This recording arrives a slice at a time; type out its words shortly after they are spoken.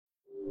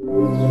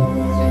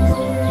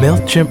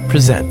MailChimp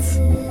presents.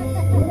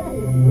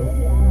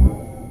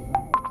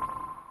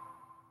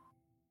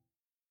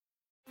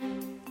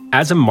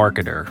 As a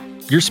marketer,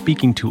 you're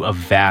speaking to a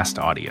vast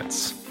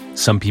audience.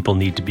 Some people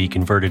need to be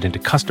converted into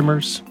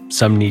customers,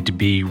 some need to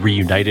be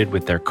reunited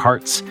with their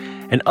carts,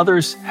 and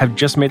others have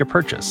just made a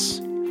purchase.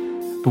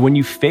 But when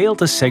you fail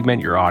to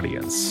segment your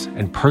audience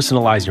and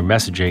personalize your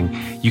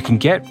messaging, you can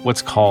get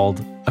what's called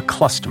a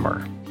cluster.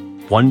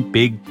 One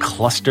big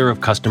cluster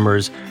of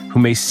customers who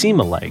may seem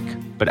alike,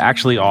 but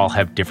actually all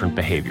have different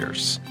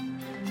behaviors.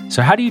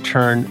 So how do you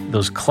turn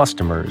those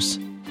customers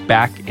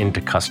back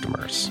into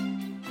customers?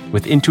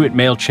 With Intuit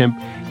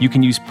MailChimp, you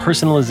can use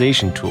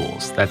personalization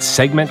tools that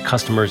segment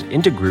customers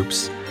into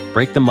groups,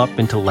 break them up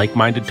into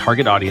like-minded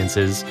target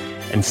audiences,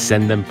 and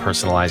send them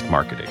personalized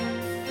marketing.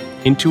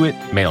 Intuit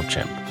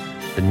MailChimp,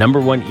 the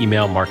 #1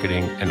 email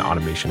marketing and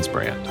automations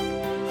brand.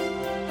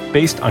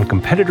 Based on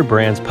competitor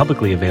brands'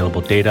 publicly available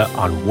data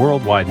on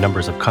worldwide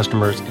numbers of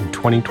customers in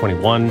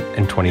 2021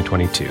 and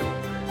 2022.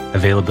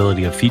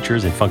 Availability of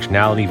features and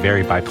functionality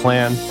vary by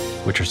plan,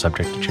 which are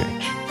subject to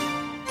change.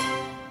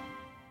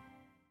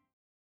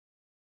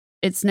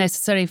 It's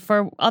necessary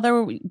for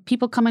other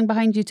people coming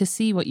behind you to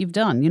see what you've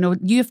done. You know,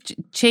 you've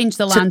changed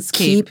the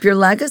landscape. Keep your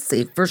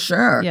legacy, for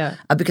sure. Yeah.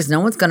 Because no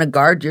one's going to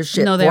guard your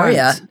shit for you.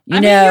 I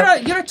mean,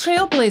 you're a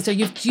trailblazer.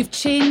 You've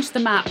changed the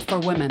map for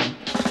women.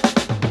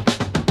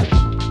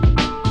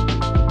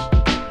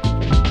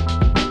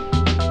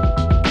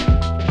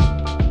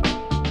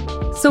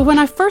 So when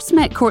I first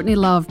met Courtney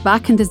Love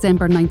back in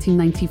December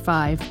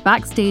 1995,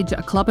 backstage at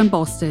a club in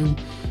Boston,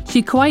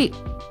 she quite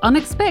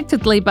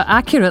unexpectedly but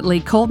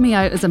accurately called me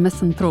out as a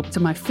misanthrope to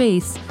my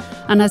face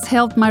and has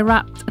held my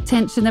rapt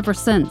attention ever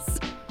since.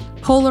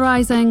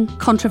 Polarising,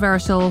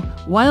 controversial,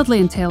 wildly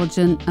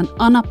intelligent and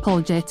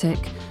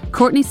unapologetic,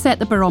 Courtney set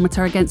the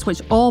barometer against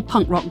which all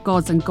punk rock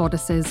gods and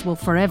goddesses will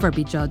forever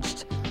be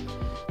judged.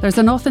 There's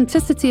an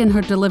authenticity in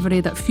her delivery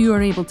that few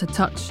are able to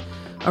touch,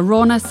 a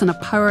rawness and a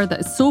power that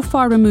is so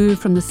far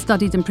removed from the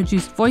studied and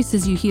produced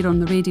voices you hear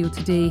on the radio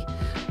today.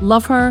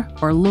 Love her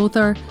or loathe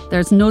her,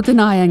 there's no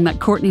denying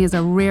that Courtney is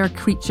a rare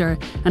creature,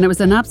 and it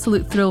was an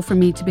absolute thrill for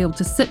me to be able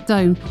to sit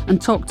down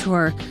and talk to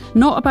her,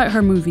 not about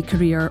her movie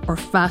career or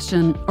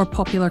fashion or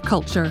popular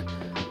culture,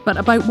 but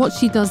about what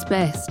she does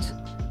best,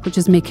 which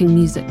is making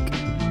music.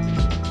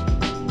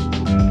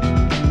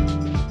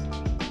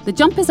 The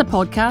Jump is a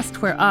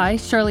podcast where I,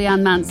 Shirley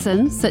Ann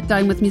Manson, sit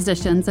down with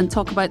musicians and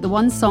talk about the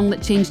one song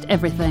that changed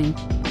everything.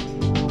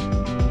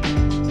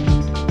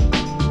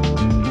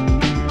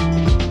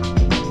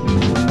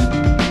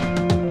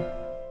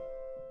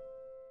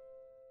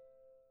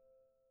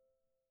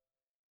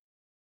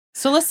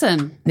 So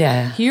listen,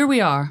 here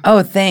we are.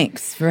 Oh,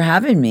 thanks for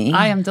having me.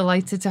 I am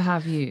delighted to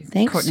have you,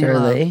 Thanks, Courtney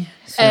Shirley. Love.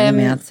 Shirley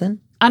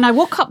Manson. And I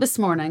woke up this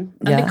morning,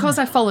 and Yeah. because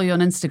I follow you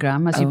on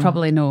Instagram, as you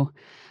probably know,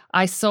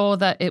 I saw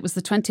that it was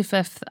the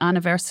 25th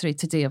anniversary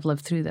today of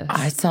Live Through This.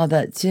 I saw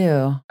that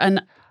too.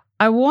 And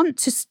I want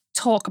to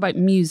talk about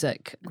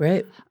music.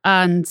 Great.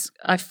 And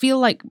I feel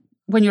like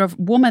when you're a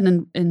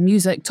woman in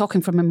music, talking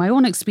from my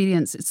own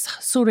experience, it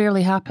so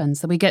rarely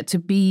happens that we get to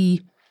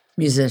be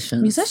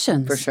Musicians.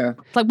 For sure.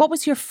 Like, what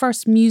was your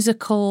first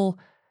musical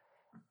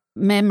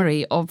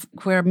memory of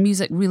where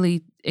music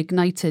really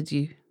ignited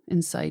you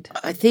inside?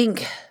 I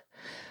think,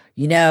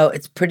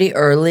 it's pretty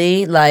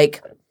early.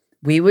 Like,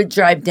 we would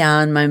drive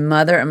down, my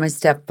mother and my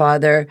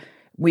stepfather,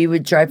 we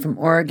would drive from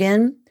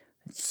Oregon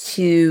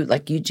to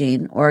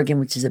Eugene, Oregon,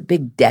 which is a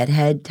big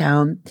deadhead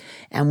town.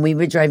 And we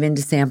would drive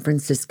into San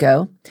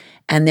Francisco.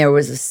 And there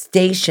was a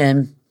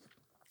station,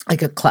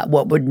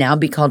 what would now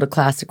be called a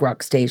classic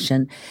rock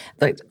station,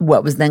 like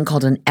what was then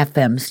called an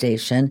FM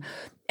station.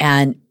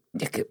 And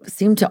it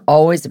seemed to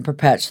always and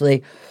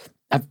perpetually,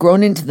 I've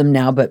grown into them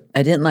now, but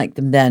I didn't like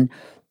them then,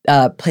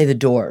 play the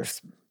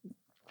Doors.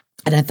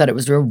 And I thought it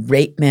was real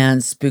rape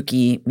man,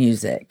 spooky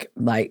music.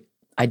 Like,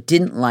 I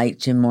didn't like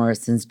Jim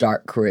Morrison's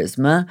dark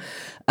charisma.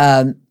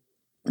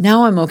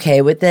 Now I'm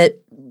okay with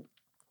it.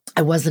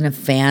 I wasn't a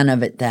fan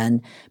of it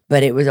then,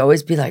 but it would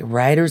always be like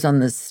Riders on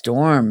the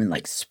Storm and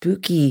like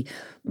spooky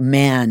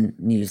man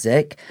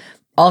music.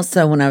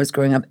 Also, when I was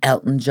growing up,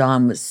 Elton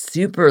John was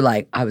super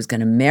like, I was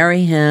going to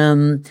marry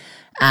him.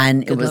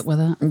 And Good luck with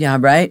that. Yeah,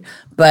 right?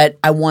 But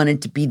I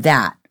wanted to be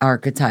that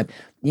archetype.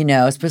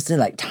 Especially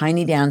like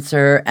Tiny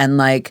Dancer. And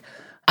like,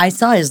 I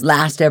saw his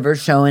last ever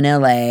show in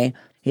LA.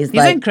 He's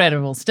like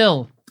incredible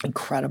still.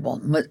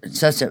 Incredible.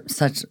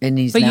 And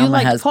he's But now you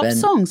my liked husband. pop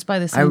songs by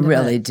the sound of it. I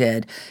really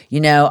did.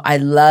 I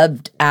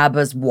loved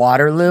ABBA's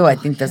Waterloo. I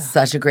think that's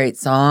such a great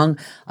song.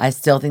 I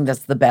still think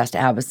that's the best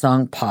ABBA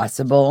song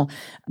possible.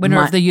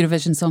 Winner of the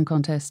Eurovision Song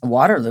Contest.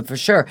 Waterloo, for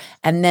sure.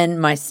 And then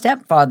my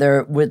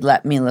stepfather would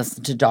let me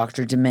listen to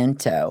Dr.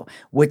 Demento,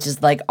 which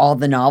is like all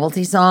the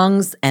novelty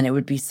songs, and it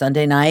would be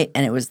Sunday night,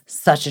 and it was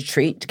such a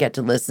treat to get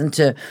to listen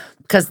to,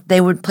 because they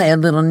would play a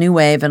little new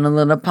wave and a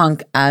little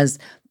punk as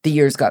the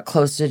years got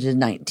closer to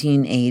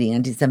 1980,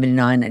 1979,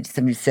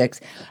 1976.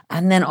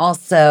 And then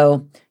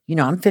also,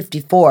 I'm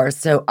 54,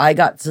 so I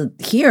got to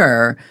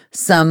hear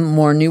some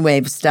more new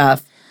wave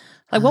stuff.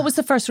 Like, what was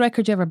the first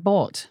record you ever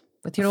bought?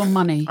 With your own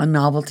money. A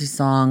novelty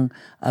song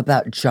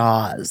about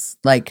Jaws.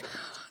 Like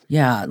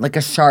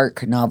a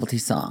shark novelty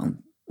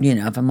song,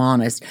 if I'm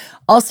honest.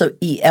 Also,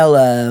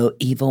 ELO,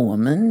 Evil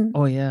Woman.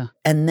 Oh, yeah.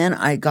 And then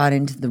I got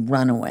into the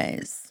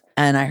Runaways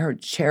and I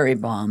heard Cherry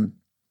Bomb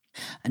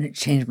and it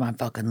changed my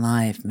fucking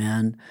life,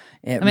 man.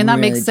 That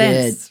makes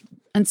sense. Did.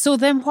 And so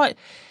then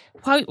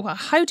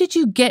how did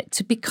you get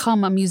to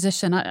become a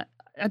musician? I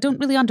don't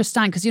really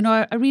understand because,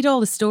 I read all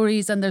the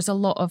stories and there's a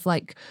lot of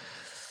like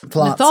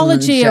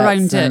mythology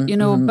around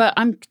it, but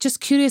I'm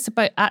just curious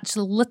about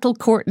actual little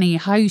Courtney,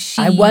 how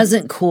she... I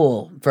wasn't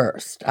cool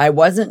first. I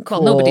wasn't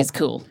cool. Well, nobody's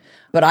cool.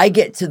 But I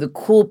get to the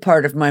cool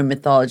part of my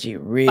mythology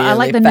really fast. I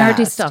like the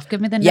nerdy stuff.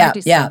 Give me the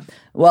nerdy stuff. Yeah.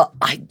 Well,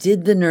 I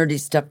did the nerdy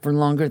stuff for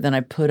longer than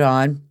I put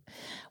on,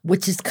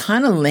 which is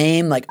kind of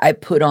lame. Like I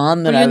put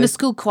on that Were you in the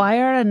school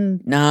choir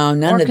and No,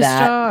 none of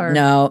that. Or...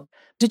 No.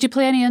 Did you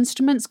play any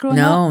instruments growing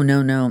up?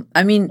 No.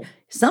 I mean,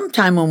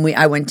 sometime when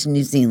I went to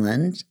New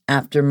Zealand,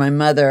 after my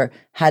mother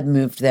had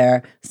moved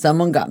there,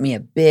 someone got me a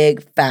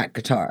big fat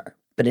guitar,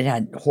 but it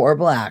had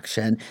horrible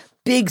action,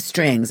 big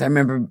strings. I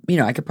remember,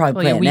 I could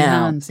probably play it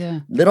now. Hands, yeah.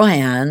 Little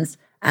hands,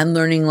 and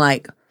learning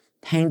like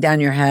Hang Down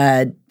Your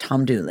Head,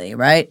 Tom Dooley,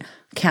 right?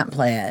 Can't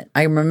play it.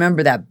 I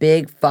remember that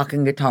big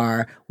fucking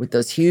guitar with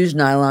those huge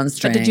nylon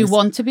strings. But did you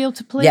want to be able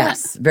to play it?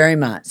 Yes, very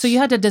much. So you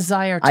had a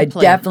desire to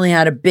play I definitely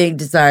had a big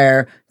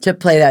desire to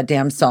play that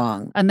damn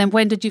song. And then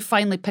when did you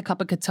finally pick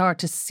up a guitar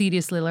to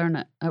seriously learn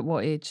it? At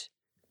what age?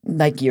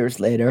 Like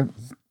years later.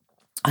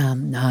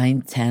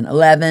 9, 10,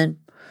 11.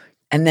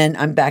 And then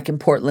I'm back in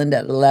Portland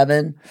at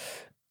 11.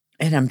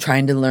 And I'm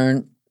trying to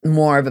learn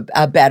more of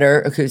a better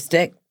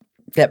acoustic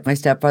that my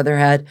stepfather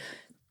had.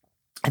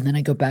 And then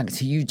I go back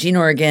to Eugene,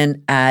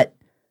 Oregon at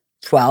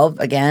 12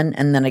 again.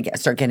 And then I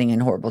start getting in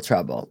horrible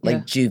trouble,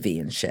 like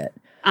juvie and shit.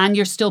 And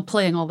you're still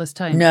playing all this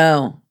time?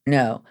 No.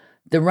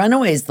 The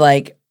Runaways,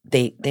 like,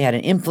 they had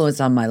an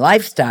influence on my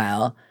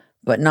lifestyle,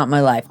 but not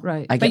my life.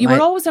 Right. But you were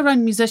always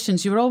around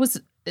musicians. You were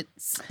always...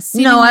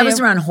 No, I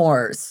was around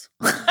whores.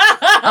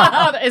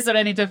 Is it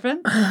any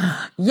different?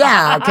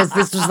 Yeah, because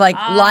this was like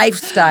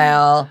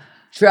lifestyle,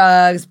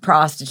 drugs,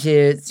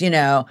 prostitutes,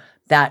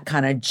 that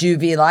kind of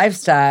juvie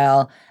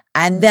lifestyle.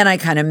 And then I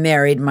kind of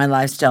married my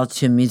lifestyle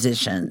to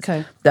musicians.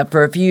 Okay. That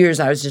for a few years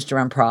I was just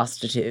around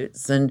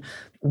prostitutes and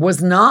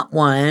was not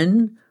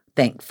one,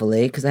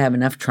 thankfully, because I have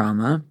enough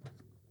trauma.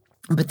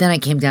 But then I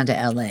came down to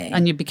LA.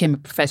 And you became a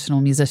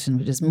professional musician,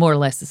 which is more or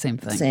less the same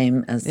thing.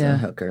 Same as a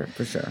hooker,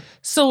 for sure.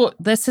 So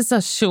this is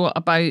a show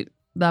about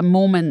the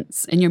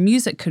moments in your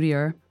music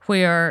career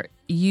where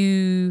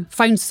you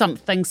found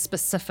something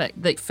specific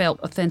that felt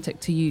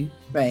authentic to you.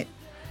 Right.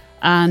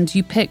 And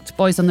you picked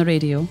Boys on the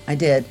Radio. I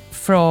did.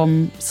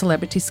 From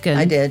Celebrity Skin.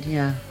 I did,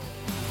 yeah.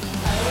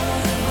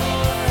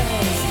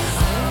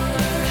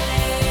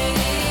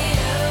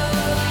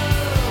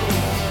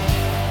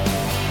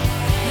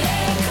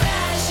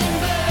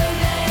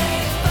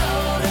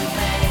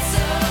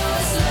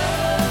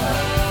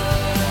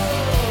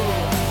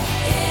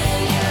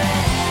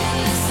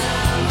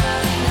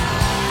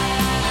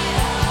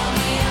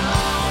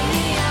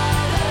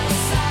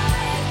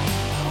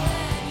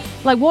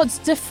 Like, what's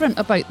different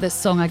about this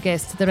song, I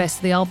guess, to the rest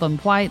of the album?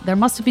 Why? There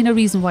must have been a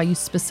reason why you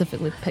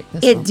specifically picked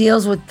this song. It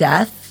deals with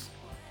death.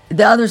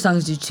 The other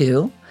songs do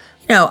too.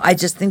 I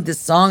just think this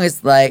song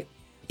is like,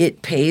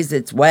 it pays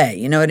its way.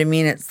 You know what I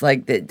mean? It's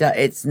like,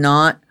 it's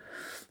not...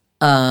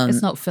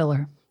 it's not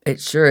filler. It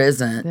sure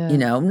isn't.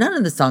 Yeah. None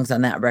of the songs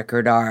on that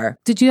record are.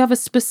 Did you have a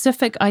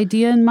specific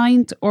idea in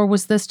mind, or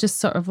was this just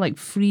sort of like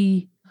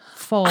free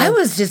fall?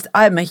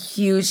 I'm a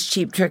huge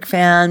Cheap Trick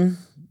fan.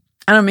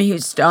 And I'm a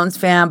huge Stones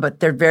fan,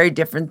 but they're very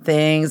different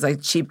things.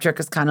 Like Cheap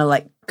Trick is kind of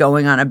like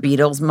going on a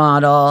Beatles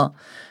model,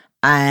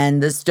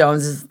 and the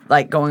Stones is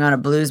like going on a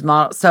blues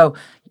model. So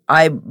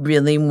I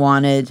really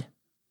wanted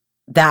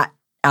that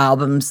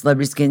album,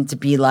 Celebrity Skin, to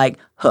be like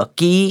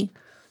hooky.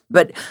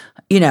 But,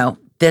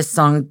 this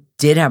song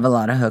did have a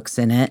lot of hooks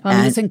in it.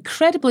 And it's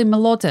incredibly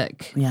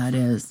melodic. Yeah, it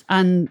is.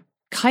 And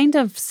kind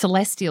of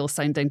celestial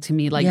sounding to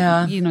me. Like,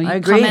 you I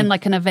come agree. in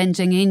like an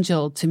avenging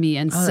angel to me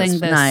and sing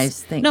this.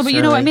 Nice. Thanks, no, but Shirley.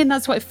 you know what I mean?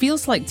 That's what it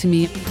feels like to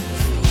me.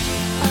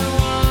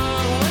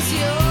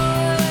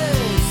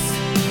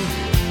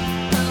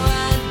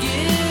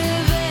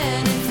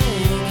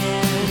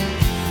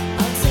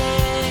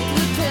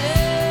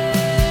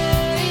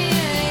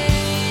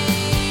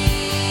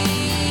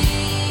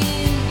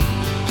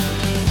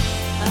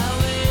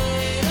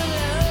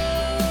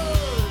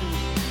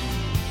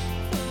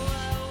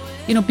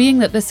 Being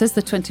that this is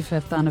the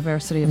 25th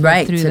anniversary of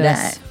right, Through today.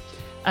 This,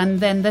 and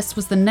then this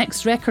was the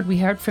next record we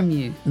heard from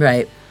you.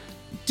 Right.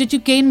 Did you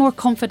gain more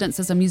confidence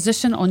as a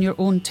musician on your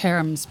own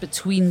terms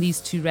between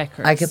these two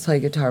records? I could play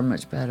guitar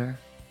much better.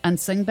 And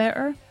sing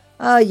better?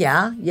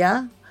 Yeah.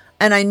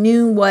 And I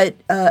knew what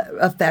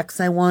effects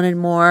I wanted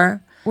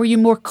more. Were you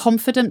more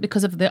confident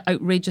because of the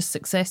outrageous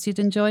success you'd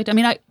enjoyed? I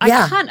mean, I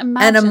can't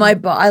imagine.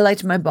 And I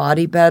liked my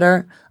body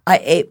better. I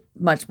ate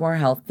much more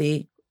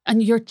healthy.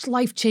 And your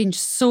life changed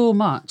so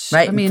much.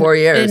 Right, in 4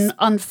 years. In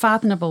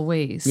unfathomable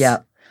ways. Yeah.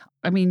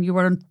 I mean, you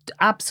were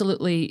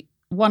absolutely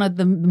one of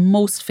the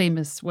most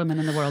famous women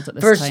in the world at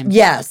this time.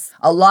 Yes,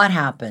 a lot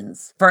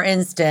happens. For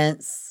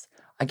instance,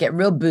 I get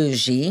real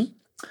bougie.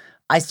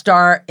 I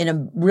star in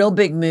a real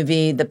big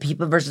movie, The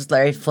People versus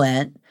Larry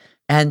Flynt.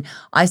 And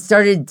I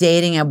started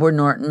dating Edward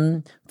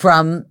Norton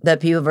from The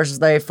People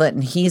versus Larry Flynt.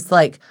 And he's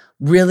like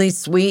really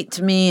sweet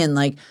to me and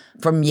like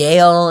from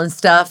Yale and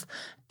stuff.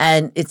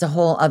 And it's a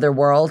whole other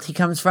world he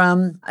comes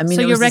from. I mean,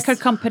 so your record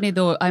company,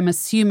 though, I'm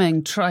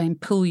assuming, try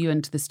and pull you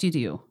into the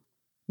studio.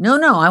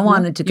 No, I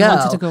wanted to go. You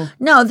wanted to go?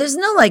 No, there's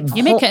no like...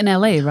 You make it in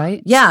LA,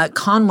 right? Yeah,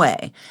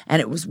 Conway.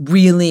 And it was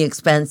really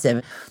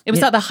expensive. It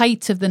was at the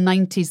height of the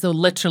 90s, though,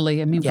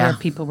 literally. I mean, Yeah. where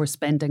people were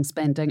spending,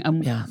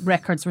 and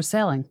records were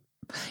selling.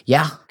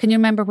 Yeah. Can you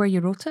remember where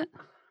you wrote it?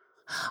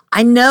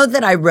 I know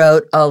that I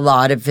wrote a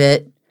lot of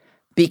it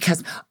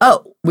because,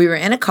 we were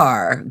in a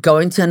car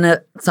going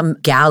to some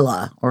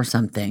gala or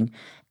something.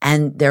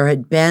 And there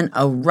had been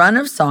a run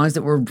of songs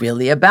that were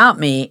really about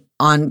me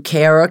on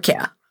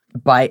karaoke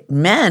by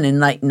men,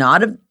 and like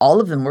not all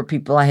of them were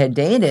people I had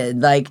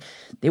dated. Like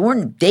they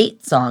weren't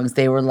date songs,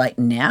 they were like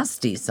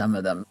nasty, some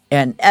of them.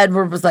 And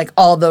Edward was like,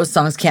 all those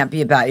songs can't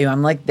be about you.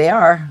 I'm like, they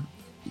are.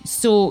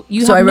 So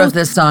I wrote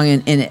this song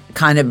in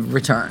kind of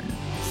return.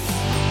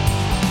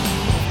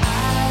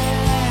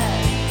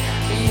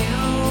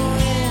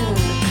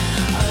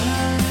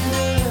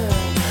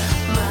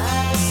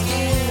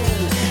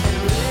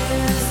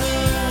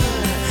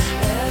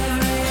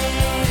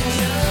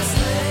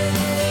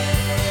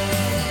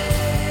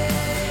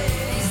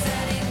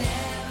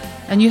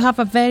 And you have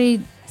a very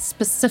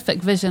specific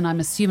vision, I'm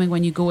assuming,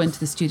 when you go into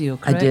the studio,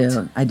 correct?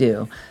 I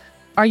do.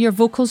 Are your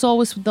vocals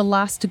always the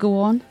last to go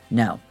on?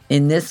 No.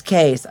 In this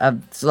case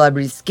of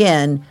Celebrity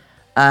Skin,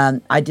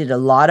 I did a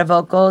lot of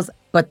vocals,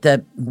 but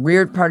the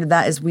weird part of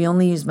that is we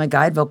only used my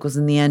guide vocals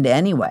in the end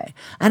anyway.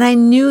 And I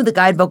knew the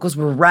guide vocals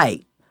were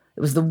right. It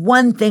was the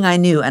one thing I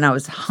knew, and I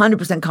was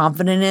 100%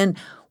 confident in,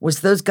 was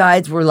those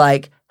guides were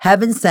like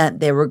heaven sent.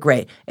 They were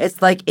great.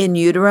 It's like In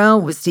Utero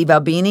with Steve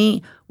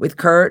Albini, with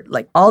Kurt,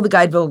 like all the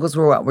guide vocals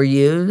were what were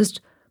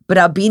used, but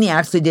Albini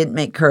actually didn't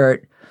make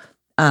Kurt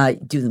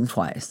do them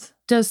twice.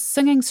 Does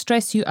singing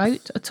stress you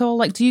out at all?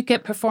 Like, do you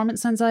get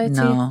performance anxiety?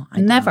 No,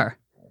 I Never.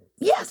 Don't.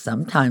 Yeah,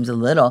 sometimes a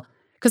little.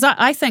 Because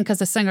I think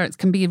as a singer, it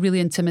can be really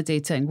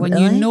intimidating when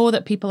Really? you know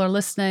that people are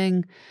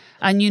listening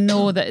and you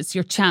know that it's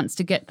your chance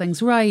to get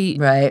things right.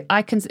 Right.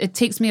 It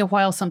takes me a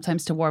while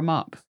sometimes to warm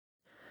up.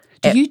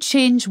 Do you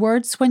change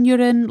words when you're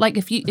in, like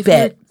a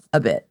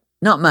bit.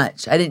 Not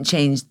much. I didn't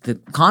change the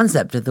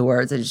concept of the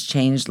words. I just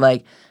changed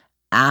like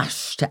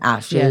ash to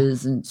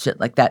ashes and shit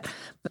like that.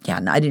 But yeah,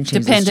 no, I didn't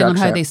change depending the on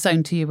structure. how they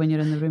sound to you when you're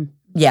in the room.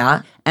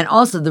 Yeah. And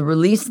also the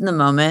release in the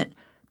moment,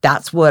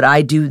 that's what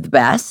I do the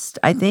best,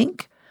 I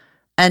think.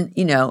 And,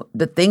 you know,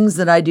 the things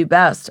that I do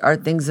best are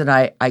things that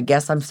I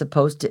guess I'm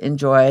supposed to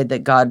enjoy,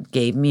 that God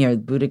gave me or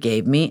Buddha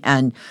gave me.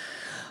 And,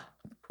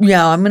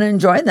 yeah, I'm going to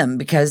enjoy them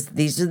because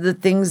these are the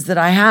things that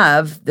I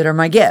have that are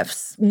my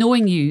gifts.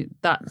 Knowing you,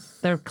 that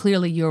they're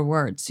clearly your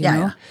words, you know?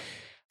 Yeah.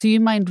 Do you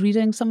mind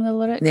reading some of the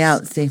lyrics? Yeah,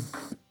 let's see.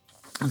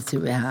 Let's see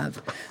what we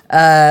have.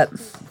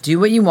 Do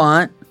what you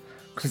want,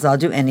 because I'll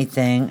do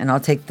anything, and I'll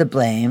take the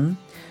blame.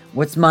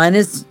 What's mine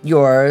is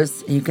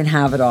yours, and you can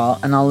have it all,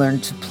 and I'll learn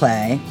to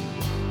play.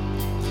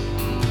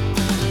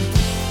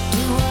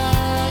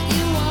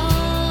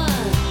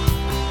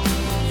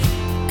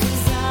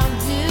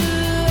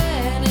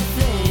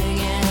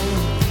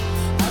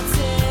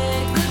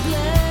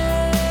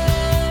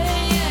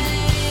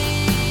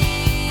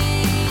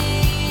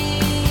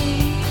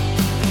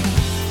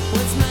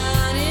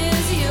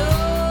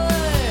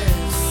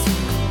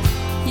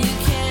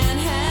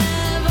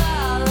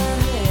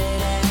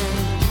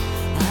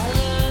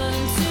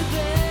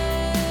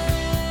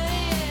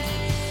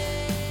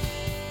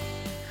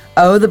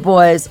 Oh, the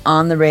boys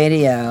on the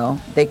radio,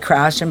 they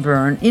crash and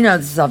burn. You know,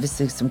 this is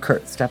obviously some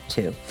Kurt stuff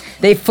too.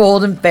 They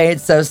fold and fade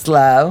so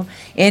slow.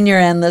 In your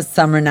endless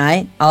summer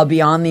night, I'll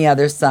be on the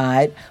other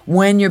side.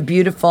 When you're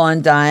beautiful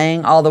and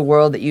dying, all the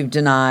world that you've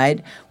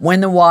denied. When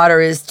the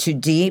water is too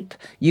deep,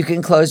 you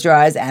can close your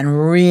eyes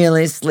and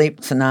really sleep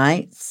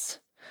tonight.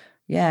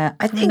 Yeah,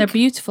 I think... And they're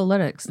beautiful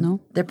lyrics, no?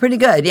 They're pretty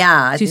good,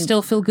 yeah. Do you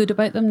still feel good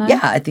about them now? Yeah,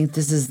 I think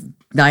this is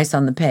nice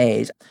on the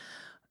page.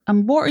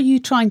 And what are you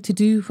trying to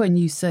do when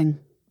you sing?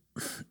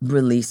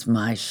 Release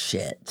my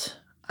shit,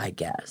 I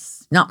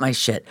guess. Not my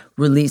shit.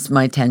 Release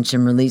my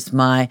tension, release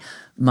my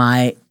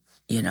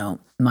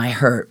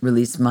hurt,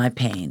 release my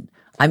pain.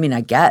 I mean, I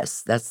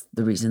guess that's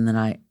the reason that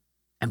I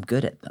am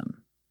good at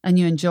them. And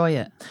you enjoy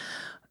it?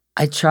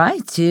 I try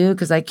to,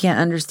 because I can't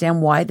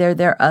understand why they're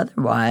there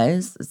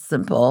otherwise. It's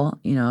simple.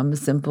 You know, I'm a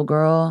simple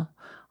girl.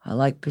 I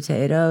like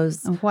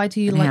potatoes. And why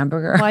do you and like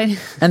hamburger? Why,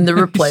 and the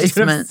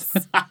replacements.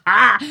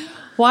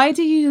 Why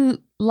do you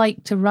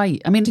like to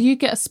write? I mean, do you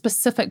get a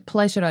specific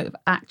pleasure out of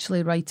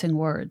actually writing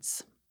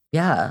words?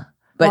 Yeah.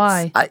 But,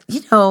 why?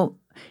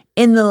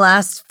 In the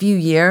last few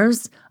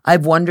years,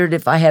 I've wondered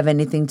if I have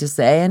anything to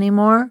say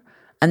anymore.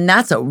 And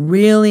that's a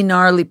really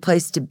gnarly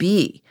place to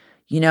be.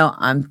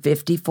 I'm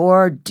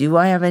 54. Do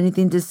I have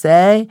anything to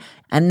say?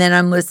 And then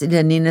I'm listening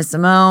to Nina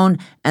Simone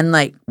and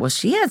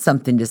she had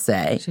something to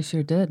say. She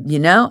sure did.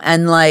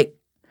 And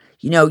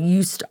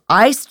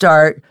I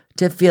start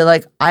to feel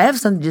like I have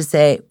something to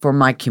say for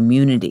my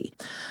community.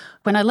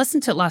 When I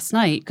listened to it last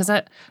night, because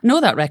I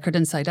know that record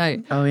inside out.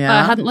 Oh, yeah? But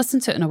I hadn't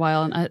listened to it in a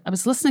while, and I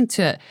was listening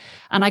to it,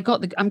 and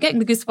I'm getting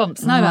the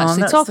goosebumps now, actually,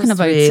 that's talking so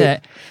about sweet.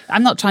 it.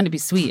 I'm not trying to be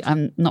sweet.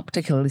 I'm not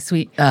particularly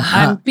sweet. Uh-huh.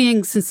 I'm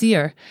being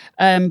sincere.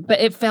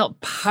 But it felt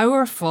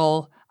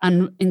powerful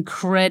and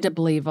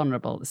incredibly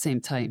vulnerable at the same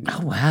time.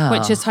 Oh, wow.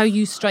 Which is how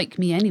you strike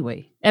me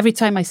anyway. Every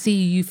time I see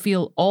you, you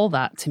feel all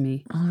that to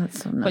me. Oh,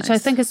 that's so nice. Which I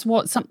think is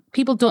what some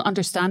people don't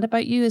understand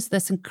about you is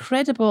this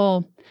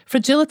incredible...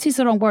 Fragility is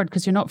the wrong word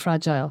because you're not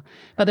fragile.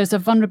 But there's a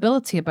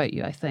vulnerability about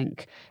you, I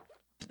think.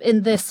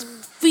 In this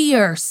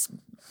fierce...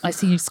 I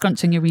see you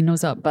scrunching your wee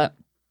nose up, but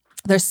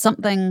there's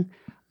something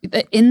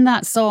in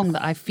that song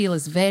that I feel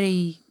is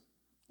very...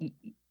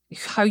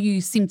 how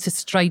you seem to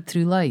stride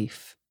through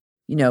life.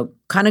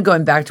 Kind of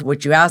going back to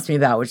what you asked me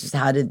about, which is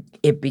how did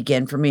it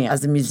begin for me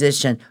as a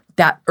musician?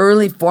 That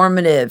early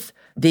formative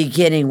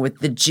beginning with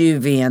the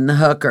juvie and the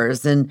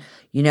hookers. And,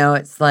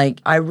 it's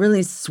like I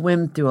really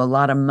swim through a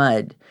lot of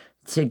mud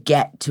to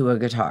get to a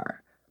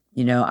guitar.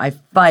 I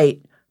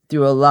fight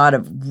through a lot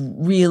of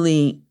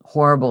really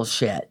horrible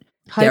shit.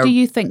 How do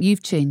you think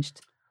you've changed?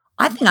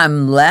 I think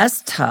I'm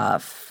less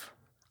tough.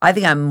 I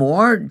think I'm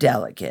more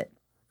delicate.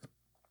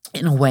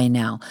 In a way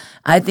now.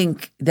 I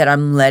think that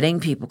I'm letting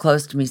people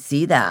close to me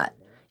see that.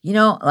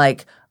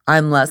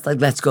 I'm less like,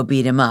 let's go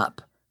beat him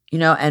up,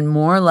 and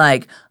more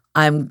like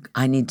I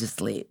need to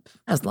sleep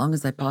as long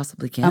as I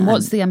possibly can. And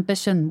what's the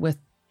ambition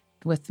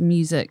with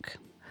music?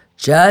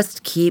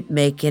 Just keep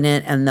making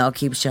it and they'll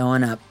keep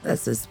showing up.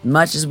 That's as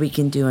much as we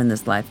can do in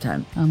this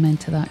lifetime. Amen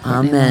to that.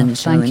 Courtney Amen. Love.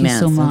 Shirley Thank you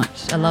so Manson.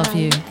 much. I love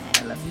you.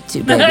 I love you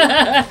too, baby.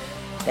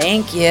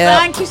 Thank you.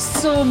 Thank you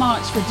so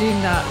much for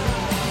doing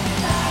that.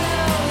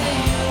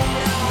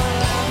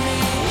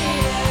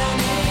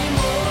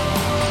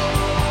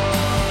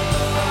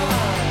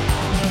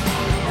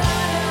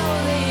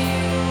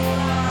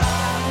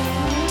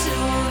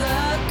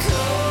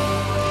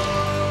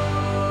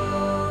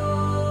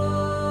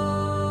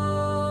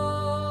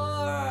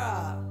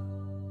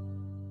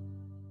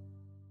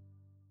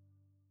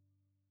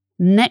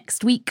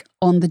 Next week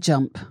on The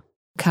Jump,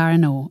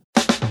 Karen O.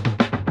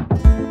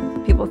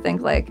 People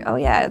think oh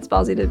yeah, it's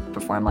ballsy to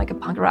perform a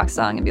punk rock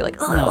song and be like,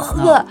 oh, No, it's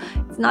not.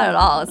 It's not at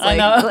all.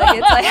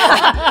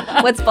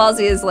 It's what's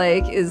ballsy is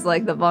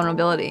the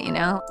vulnerability,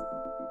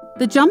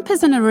 The Jump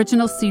is an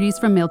original series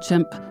from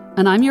MailChimp,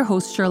 and I'm your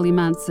host, Shirley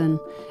Manson.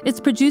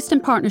 It's produced in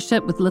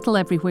partnership with Little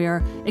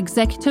Everywhere,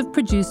 executive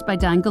produced by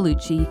Dan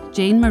Gallucci,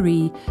 Jane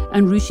Marie,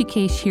 and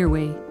Rushikesh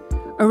Hirway.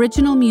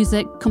 Original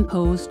music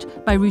composed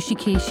by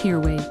Rushikesh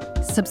Hirway.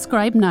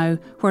 Subscribe now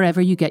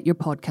wherever you get your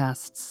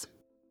podcasts.